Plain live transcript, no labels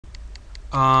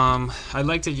I'd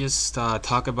like to just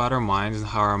talk about our minds and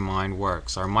how our mind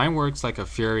works. Our mind works like a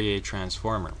Fourier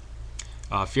transformer.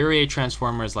 Fourier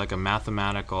transformer is like a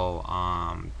mathematical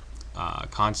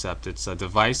concept. It's a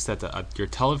device that your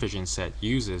television set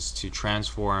uses to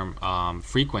transform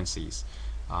frequencies,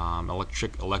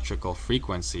 electrical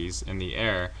frequencies in the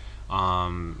air.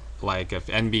 Like if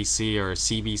NBC or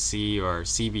CBC or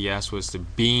CBS was to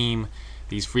beam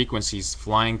these frequencies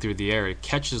flying through the air, it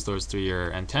catches those through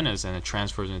your antennas and it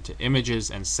transfers into images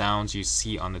and sounds you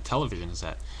see on the television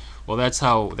set. Well, that's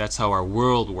how our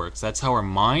world works. That's how our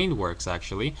mind works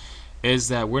actually, is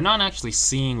that we're not actually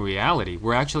seeing reality.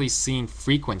 We're actually seeing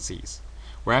frequencies.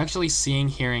 We're actually seeing,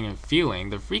 hearing, and feeling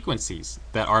the frequencies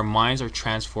that our minds are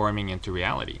transforming into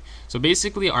reality. So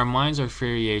basically, our minds are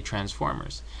Fourier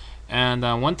transformers. And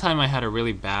one time I had a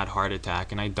really bad heart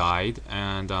attack and I died,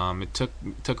 and it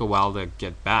took a while to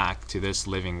get back to this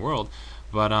living world.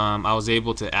 But I was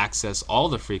able to access all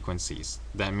the frequencies.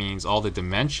 That means all the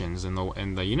dimensions in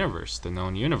the universe, the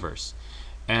known universe.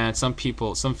 And some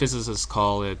physicists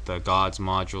call it the God's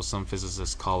module. Some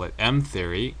physicists call it M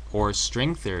theory or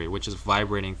string theory, which is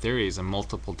vibrating theories in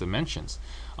multiple dimensions.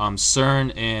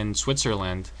 CERN in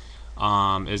Switzerland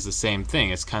is the same thing.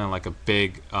 It's kind of like a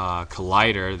big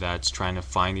collider that's trying to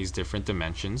find these different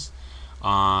dimensions.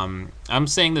 I'm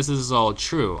saying this is all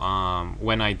true.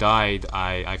 When I died,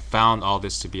 I found all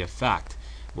this to be a fact.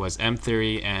 It was M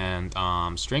theory and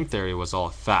string theory was all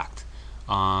a fact.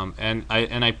 And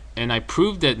I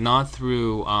proved it not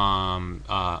through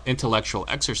intellectual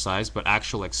exercise, but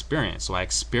actual experience. So I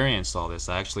experienced all this.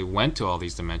 I actually went to all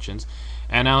these dimensions,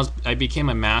 and I became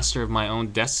a master of my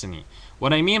own destiny.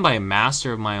 What I mean by a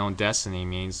master of my own destiny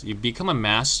means you become a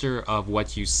master of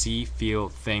what you see, feel,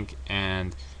 think,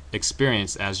 and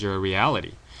experience as your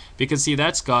reality. Because see,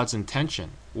 that's God's intention.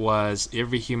 Was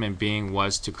every human being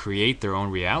was to create their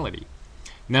own reality.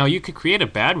 Now, you could create a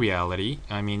bad reality.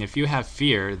 I mean, if you have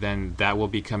fear, then that will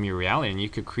become your reality, and you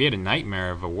could create a nightmare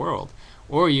of a world.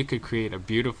 Or you could create a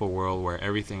beautiful world where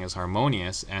everything is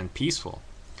harmonious and peaceful.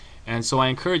 And so I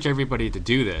encourage everybody to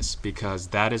do this because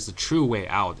that is the true way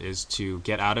out, is to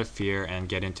get out of fear and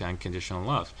get into unconditional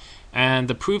love. And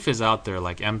the proof is out there,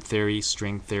 like M theory,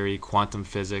 string theory, quantum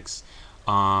physics.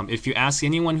 If you ask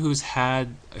anyone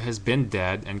has been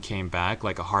dead and came back,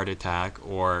 like a heart attack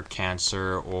or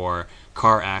cancer or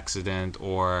car accident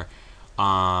or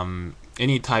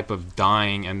any type of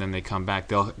dying, and then they come back,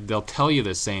 they'll tell you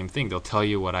the same thing. They'll tell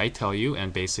you what I tell you,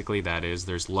 and basically that is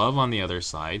there's love on the other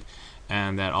side,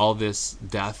 and that all this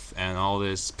death and all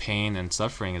this pain and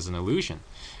suffering is an illusion,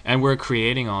 and we're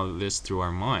creating all of this through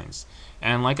our minds.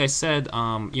 And like I said,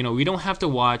 we don't have to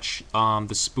watch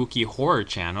the spooky horror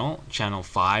channel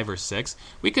 5 or 6.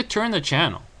 We could turn the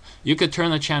channel. You could turn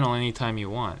the channel anytime you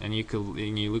want, and you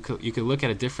could look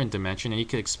at a different dimension, and you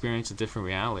could experience a different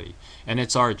reality. And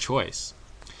it's our choice.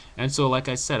 And so, like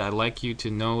I said, I'd like you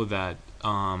to know that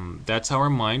that's how our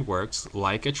mind works,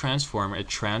 like a transformer. It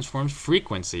transforms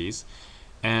frequencies,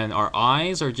 and our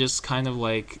eyes are just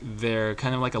they're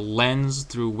kind of like a lens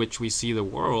through which we see the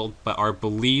world, but our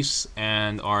beliefs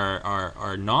and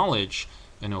our knowledge,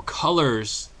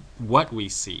 colors what we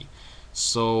see.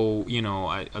 So,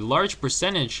 a large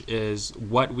percentage is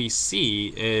what we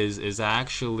see is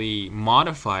actually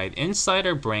modified inside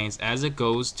our brains as it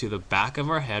goes to the back of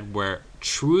our head, where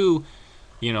you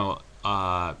know,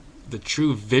 the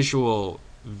true the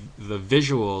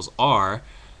visuals are.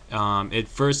 It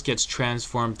first gets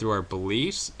transformed through our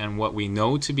beliefs and what we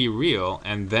know to be real,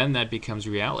 and then that becomes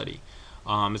reality.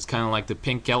 It's kind of like the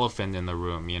pink elephant in the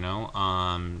room,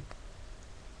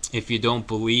 if you don't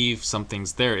believe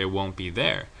something's there, it won't be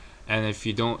there. And if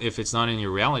it's not in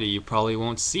your reality, you probably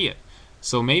won't see it.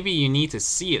 So maybe you need to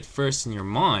see it first in your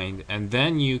mind, and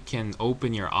then you can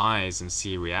open your eyes and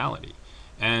see reality.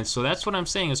 And so that's what I'm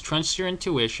saying, is trust your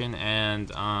intuition,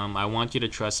 and I want you to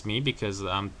trust me because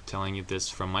I'm telling you this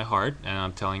from my heart, and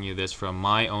I'm telling you this from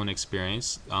my own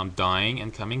experience, dying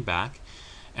and coming back,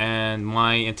 and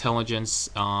my intelligence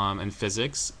in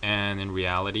physics and in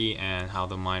reality and how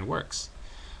the mind works.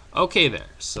 Okay there,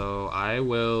 so I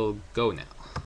will go now.